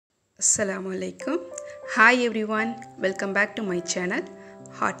Assalamu alaikum. Hi everyone, welcome back to my channel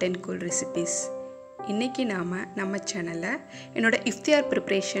Hot and Cool Recipes. இன்னைக்கு நம்ம சேனல்ல என்னோட இஃப்தியார்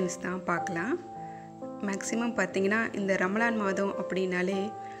preparations தான் பார்க்கலாம். மேக்ஸिमम பாத்தீங்கன்னா இந்த ரமலான் மாதம் அப்படினாலே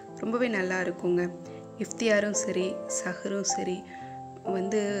ரொம்பவே நல்லா இருக்குங்க. இஃப்தியாரும் சரி சஹரும் சரி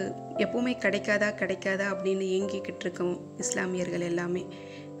வந்து எப்பவுமே கிடைக்காதா அப்படினு ஏங்கிக்கிட்டு இருக்கோம் இஸ்லாமியர்கள் எல்லாமே.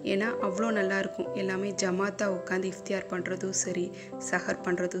 ஏனா அவ்ளோ நல்லா இருக்கும். எல்லாமே ஜமாத்தா உட்கார்ந்து இஃப்தியார் பண்றதும் சரி சஹர்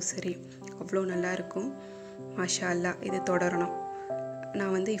பண்றதும் சரி அவ்ளோ நல்லா இருக்கும். மாஷா அல்லாஹ் இது தொடரணும்.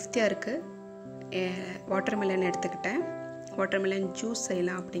 நான் வந்து இஃப்தியாருக்கு வாட்டர்மெலன் எடுத்துக்கிட்டேன். வாட்டர்மெலன் ஜூஸ்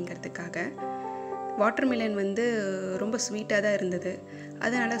செய்யலாம் அப்படிங்கிறதுக்காக. வாட்டர்மெலன் வந்து ரொம்ப ஸ்வீட்டா தான் இருந்தது.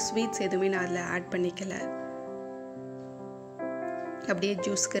 அதனால ஸ்வீட்ஸ் எதுவுமே நான் அதுல ஆட் பண்ணிக்கல. அப்படியே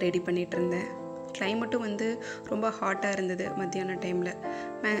ஜூஸ்க்கு ரெடி பண்ணிட்டு இருந்தேன். கிளைமேட்டும் வந்து ரொம்ப ஹாட்டா இருந்தது மத்தியான டைம்ல.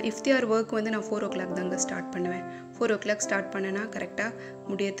 இஃப்தியார் வர்க் வந்து நான் 4 o'clock தாங்க ஸ்டார்ட் பண்ணுவேன். 4 o'clock ஸ்டார்ட் பண்ணனா கரெக்ட்டா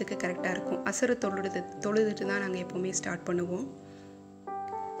முடியறதுக்கு கரெக்ட்டா இருக்கும். அசர் தொழுதுட்டு தான் நாங்க எப்பவுமே ஸ்டார்ட் பண்ணுவோம்.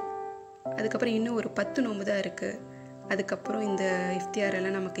 அதுக்கு அப்புறம் இன்னும் ஒரு 10 நோன்பு தான் இருக்கு. அதுக்கு அப்புறம் இந்த இஃப்தியார்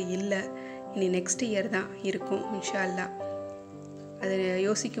எல்லாம் நமக்கு இல்ல. இனி நெக்ஸ்ட் இயர் தான் இருக்கும் இன்ஷா அல்லாஹ். அதை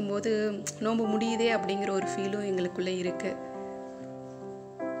யோசிக்கும்போது நோன்பு முடியுதே அப்படிங்கிற ஒரு ஃபீலும் எங்களுக்குள்ள இருக்கு.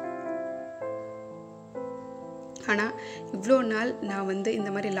 ஆனா இவ்ளோ நாள் நான் வந்து இந்த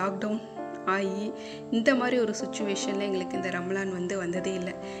மாதிரி லாக்டவுன் ஆகி இந்த மாதிரி ஒரு சிச்சுவேஷன்ல எங்களுக்கு இந்த ரமலான் வந்து வந்ததே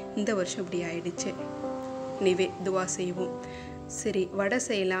இல்லை. இந்த வருஷம் இப்படி ஆயிடுச்சு. நீவே துஆ செய்வோம். சரி வடை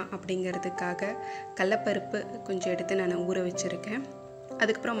செய்யலாம் அப்படிங்கிறதுக்காக கடலைப்பருப்பு கொஞ்சம் எடுத்து நான் ஊற வச்சிருக்கேன்.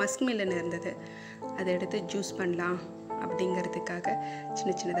 அதுக்கப்புறம் மஸ்க் மெலன் இருந்தது. அதை எடுத்து ஜூஸ் பண்ணலாம் அப்படிங்கிறதுக்காக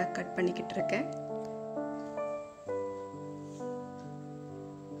சின்னதா கட் பண்ணிக்கிட்டு இருக்கேன்.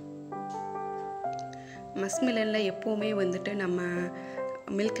 மஸ்க் மெலன்ல எப்பவுமே வந்துட்டு நம்ம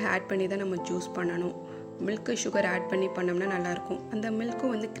மில்க் ஆட் பண்ணி தான் நம்ம ஜூஸ் பண்ணணும். மில்க் சுகர் ஆட் பண்ணி பண்ணோம்னா நல்லா இருக்கும். அந்த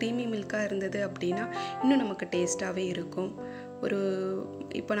மில்க்கும் வந்து க்ரீமி மில்கா இருந்தது அப்படினா இன்னும் நமக்கு டேஸ்டாவே இருக்கும்.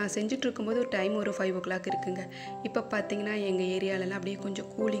 இப்போ நான் செஞ்சுட்டு இருக்கும்போது ஒரு டைம் ஒரு 5 o'clock இருக்குங்க. இப்போ பாத்தீங்கன்னா எங்க ஏரியாலலாம் அப்படியே கொஞ்சம்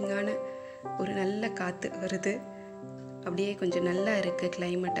கூலிங்கான ஒரு நல்ல காத்து வருது. அப்படியே கொஞ்சம் நல்லா இருக்கு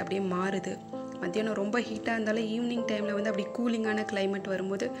கிளைமேட் அப்படியே மாறுது. மத்தியானம் ரொம்ப ஹீட்டா இருந்தாலும் ஈவினிங் டைம்ல வந்து அப்படியே கூலிங்கான கிளைமேட்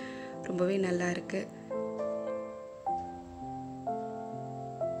வரும்போது ரொம்பவே நல்லா இருக்கு.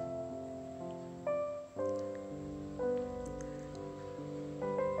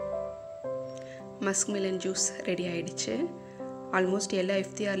 மஸ்க் மெலன் ஜூஸ் ரெடி ஆயிடுச்சு. ஆல்மோஸ்ட் எல்லா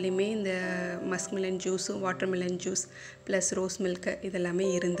இஃப்தியார்லையுமே இந்த musk melon ஜூஸும் watermelon juice plus rose milk இதெல்லாமே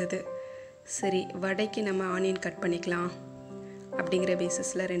இருந்தது. சரி வடைக்கு நம்ம ஆனியன் கட் பண்ணிக்கலாம் அப்படிங்கிற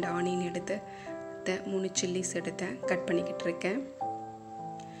பேசிஸில் 2 ஆனியன் எடுத்து 3 சில்லிஸ் எடுத்தேன். கட் பண்ணிக்கிட்டு இருக்கேன்.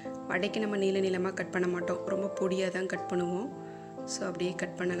 வடைக்கு நம்ம நீளமாக கட் பண்ண மாட்டோம். ரொம்ப பொடியாக தான் கட் பண்ணுவோம். ஸோ அப்படியே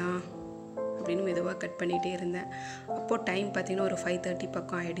கட் பண்ணலாம் அப்படின்னு மெதுவாக கட் பண்ணிகிட்டே இருந்தேன். அப்போது டைம் பார்த்தீங்கன்னா ஒரு 5:30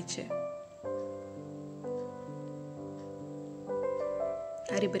 பக்கம் ஆயிடுச்சு.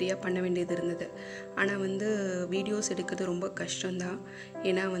 ஹரிபரியாக பண்ண வேண்டியது இருந்தது. ஆனால் வந்து வீடியோஸ் எடுக்கிறது ரொம்ப கஷ்டம்தான்.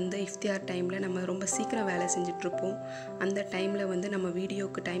 ஏன்னா வந்து இஃப்தியார் டைமில் நம்ம ரொம்ப சீக்கிரம் வேலை செஞ்சிட்ருப்போம். அந்த டைமில் வந்து நம்ம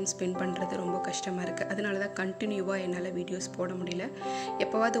வீடியோவுக்கு டைம் ஸ்பெண்ட் பண்ணுறது ரொம்ப கஷ்டமாக இருக்குது. அதனால தான் கண்டினியூவாக என்னால் வீடியோஸ் போட முடியல.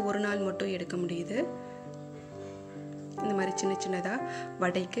 எப்போவாவது ஒரு நாள் மட்டும் எடுக்க முடியுது. இந்த மாதிரி சின்னதாக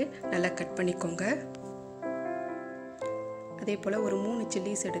வடைக்கு நல்லா கட் பண்ணிக்கோங்க. அதே போல் ஒரு 3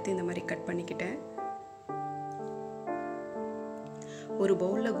 சில்லிஸ் எடுத்து இந்த மாதிரி கட் பண்ணிக்கிட்டேன். ஒரு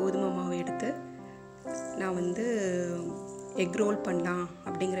பவுலில் கோதுமை மாவு எடுத்து நான் வந்து எக் ரோல் பண்ணலாம்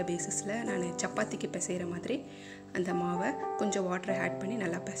அப்படிங்கிற பேசிஸில் நான் சப்பாத்திக்கு பிசைகிற மாதிரி அந்த மாவை கொஞ்சம் வாட்டரை ஆட் பண்ணி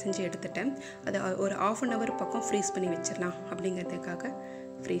நல்லா பிசைஞ்சு எடுத்துட்டேன். அதை ஒரு 1/2 hour பக்கம் ஃப்ரீஸ் பண்ணி வச்சிடலாம் அப்படிங்கிறதுக்காக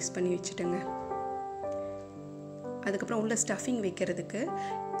ஃப்ரீஸ் பண்ணி வச்சுட்டேங்க. அதுக்கப்புறம் உள்ள ஸ்டஃபிங் வைக்கிறதுக்கு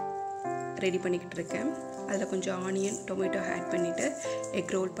ரெடி பண்ணிக்கிட்டு இருக்கேன். அதில் கொஞ்சம் ஆனியன் டொமேட்டோ ஆட் பண்ணிவிட்டு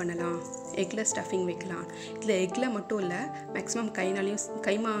எக் ரோல் பண்ணலாம். எக்கில் ஸ்டஃபிங் வைக்கலாம். இதில் எக்கில் மட்டும் இல்லை, மேக்ஸிமம்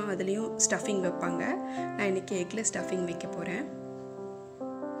கைமா அதுலேயும் ஸ்டஃபிங் வைப்பாங்க. நான் இன்றைக்கி எக்கில் ஸ்டஃபிங் வைக்க போகிறேன்.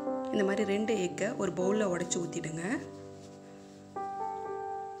 இந்த மாதிரி 2 எக்கை ஒரு பவுலில் உடச்சி ஊற்றிடுங்க.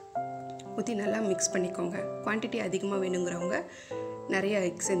 ஊற்றி நல்லா மிக்ஸ் பண்ணிக்கோங்க. குவான்டிட்டி அதிகமாக வேணுங்கிறவங்க நிறைய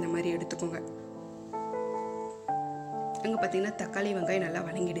எக்ஸ் இந்த மாதிரி எடுத்துக்கோங்க. அங்கே பார்த்தீங்கன்னா தக்காளி வெங்காயம் நல்லா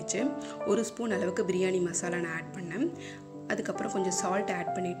வதங்கிடுச்சு. 1 ஸ்பூன் அளவுக்கு பிரியாணி மசாலா நான் ஆட் பண்ணேன். அதுக்கப்புறம் கொஞ்சம் சால்ட் ஆட்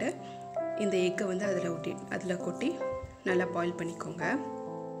பண்ணிவிட்டு இந்த எக்கை வந்து அதில் கொட்டி நல்லா பாயில் பண்ணிக்கோங்க.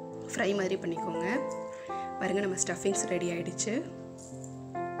 ஃப்ரை மாதிரி பண்ணிக்கோங்க. பாருங்கள் நம்ம ஸ்டஃபிங்ஸ் ரெடி ஆகிடுச்சு.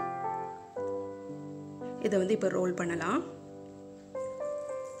 இதை வந்து இப்போ ரோல் பண்ணலாம்.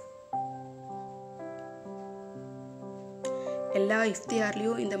 எல்லா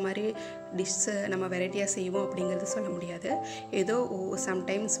இஃப்தியார்லேயும் இந்த மாதிரி டிஷ்ஷு நம்ம வெரைட்டியாக செய்வோம் அப்படிங்கிறது சொல்ல முடியாது. ஏதோ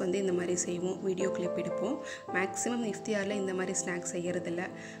சம்டைம்ஸ் வந்து இந்த மாதிரி செய்வோம், வீடியோ கிளிப் எடுப்போம். மேக்ஸிமம் இஃப்தியாரில் இந்த மாதிரி ஸ்நாக்ஸ் செய்கிறதில்ல.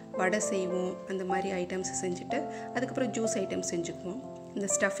 வடை செய்வோம், அந்த மாதிரி ஐட்டம்ஸ் செஞ்சுட்டு அதுக்கப்புறம் ஜூஸ் ஐட்டம்ஸ் செஞ்சுக்குவோம். இந்த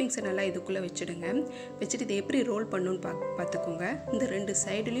ஸ்டஃபிங்ஸை நல்லா இதுக்குள்ளே வச்சுடுங்க. வச்சுட்டு இதை எப்படி ரோல் பண்ணணுன்னு பார்த்துக்கோங்க. இந்த 2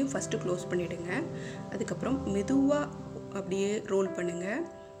 சைடுலேயும் ஃபஸ்ட்டு க்ளோஸ் பண்ணிவிடுங்க. அதுக்கப்புறம் மெதுவாக அப்படியே ரோல் பண்ணுங்கள்.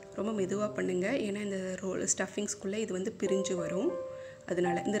 ரொம்ப மெதுவாக பண்ணுங்கள், ஏன்னா இந்த ஸ்டஃபிங்ஸ்குள்ளே இது வந்து பிரிஞ்சு வரும்.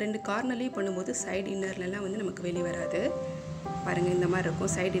 அதனால் இந்த 2 கார்னர்லேயும் பண்ணும்போது சைடு இன்னர்லலாம் வந்து நமக்கு வெளியே வராது. பாருங்கள், இந்த மாதிரி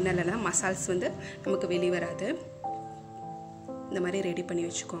இருக்கும். சைடு இன்னர்லலாம் மசால்ஸ் வந்து நமக்கு வெளியே வராது. இந்த மாதிரி ரெடி பண்ணி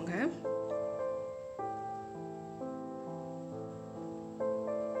வச்சுக்கோங்க.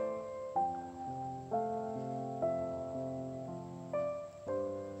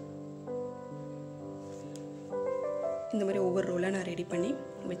 இந்த மாதிரி ஒவ்வொரு ரோலாக நான் ரெடி பண்ணி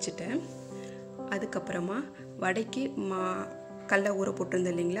வச்சுட்டேன். அதுக்கப்புறமா வடைக்கு கடல ஊற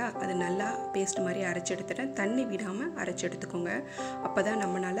போட்டிருந்தேன் இல்லைங்களா, அது நல்லா பேஸ்ட் மாதிரி அரைச்சி எடுத்துட்டேன். தண்ணி விடாமல் அரைச்சி எடுத்துக்கோங்க. அப்போ தான்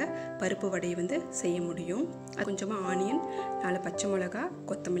நம்மளால் பருப்பு வடையை வந்து செய்ய முடியும். அது கொஞ்சமாக ஆனியன், 4 பச்சை மிளகா,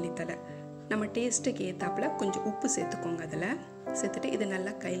 கொத்தமல்லி தழை, நம்ம டேஸ்ட்டுக்கு ஏற்றாப்புல கொஞ்சம் உப்பு சேர்த்துக்கோங்க. அதில் சேர்த்துட்டு இதை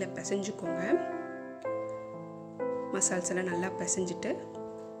நல்லா கையில் பிசைஞ்சுக்கோங்க. மசால்ஸ் எல்லாம் நல்லா பிசைஞ்சிட்டு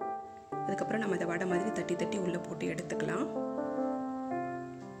அதுக்கப்புறம் நம்ம அதை வடை மாதிரி தட்டி தட்டி உள்ளே போட்டு எடுத்துக்கலாம்.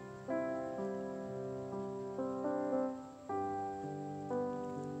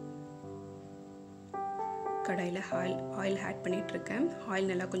 கடாயில் ஆயில் ஆட் பண்ணிகிட்ருக்கேன். ஆயில்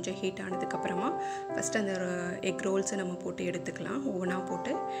நல்லா கொஞ்சம் ஹீட் ஆனதுக்கப்புறமா ஃபஸ்ட்டு அந்த எக் ரோல்ஸை நம்ம போட்டு எடுத்துக்கலாம். ஒவ்வொன்றா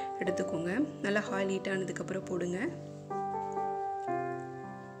போட்டு எடுத்துக்கோங்க. நல்லா ஆயில் ஹீட் ஆனதுக்கப்புறம் போடுங்க.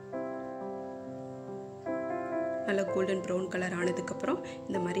 நல்லா கோல்டன் ப்ரௌன் கலர் ஆனதுக்கப்புறம்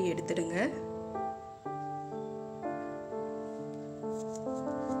இந்த மாதிரி எடுத்துடுங்க.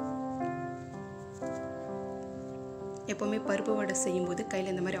 எப்போவுமே பருப்பு வடை செய்யும்போது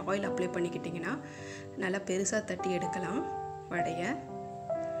கையில் இந்த மாதிரி ஆயில் அப்ளை பண்ணிக்கிட்டிங்கன்னா நல்லா பெருசாக தட்டி எடுக்கலாம். வடையை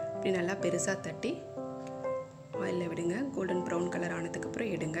இப்படி நல்லா பெருசாக தட்டி ஆயிலில் விடுங்க. கோல்டன் ப்ரௌன் கலர்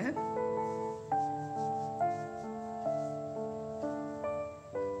ஆனதுக்கப்புறம் எடுங்க.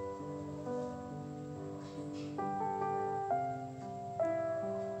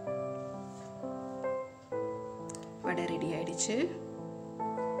 வடை ரெடி ஆயிடுச்சு.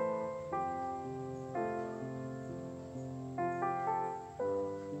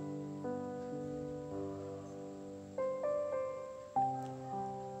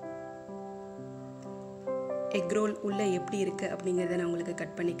 எக் ரோல் உள்ளே எப்படி இருக்குது அப்படிங்கிறத நான் உங்களுக்கு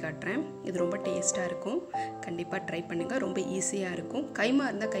கட் பண்ணி காட்டுறேன். இது ரொம்ப டேஸ்ட்டாக இருக்கும். கண்டிப்பாக ட்ரை பண்ணுங்கள். ரொம்ப ஈஸியாக இருக்கும். கைமா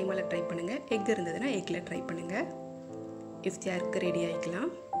இருந்தால் கைமாவில் ட்ரை பண்ணுங்கள். எக் இருந்ததுன்னா எக்கில் ட்ரை பண்ணுங்கள். இஃப்தியாருக்கு ரெடி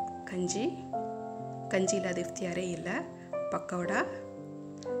ஆகிக்கலாம். கஞ்சி இல்லாத இஃப்தியாரே இல்லை. பக்கோடா,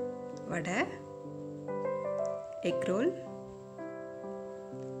 வடை, egg role,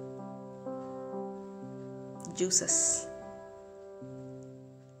 juices,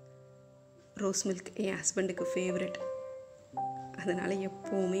 rose milk என் ஹஸ்பண்டுக்கு ஃபேவரட். அதனால்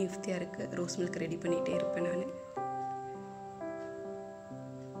எப்போவுமே இஃப்தியாருக்கு ரோஸ் மில்க் ரெடி பண்ணிகிட்டே இருப்பேன் நான்.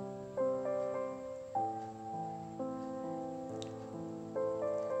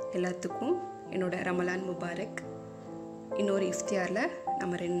 எல்லாத்துக்கும் என்னோட ரமலான் முபாரக். இன்னொரு இஃப்தியாரில்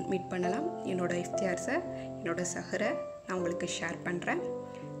நம்ம மீட் பண்ணலாம். என்னோட இஃப்தியார்ஸை, என்னோட சஹரை நான் உங்களுக்கு ஷேர் பண்ணுறேன்.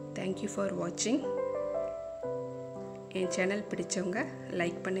 தேங்க்யூ ஃபார் வாட்சிங். என் சேனல் பிடிச்சவங்க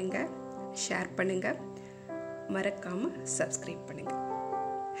லைக் பண்ணுங்கள், ஷேர் பண்ணுங்கள், மறக்காமல் சப்ஸ்கிரைப் பண்ணுங்கள்.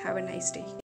 Have a nice day.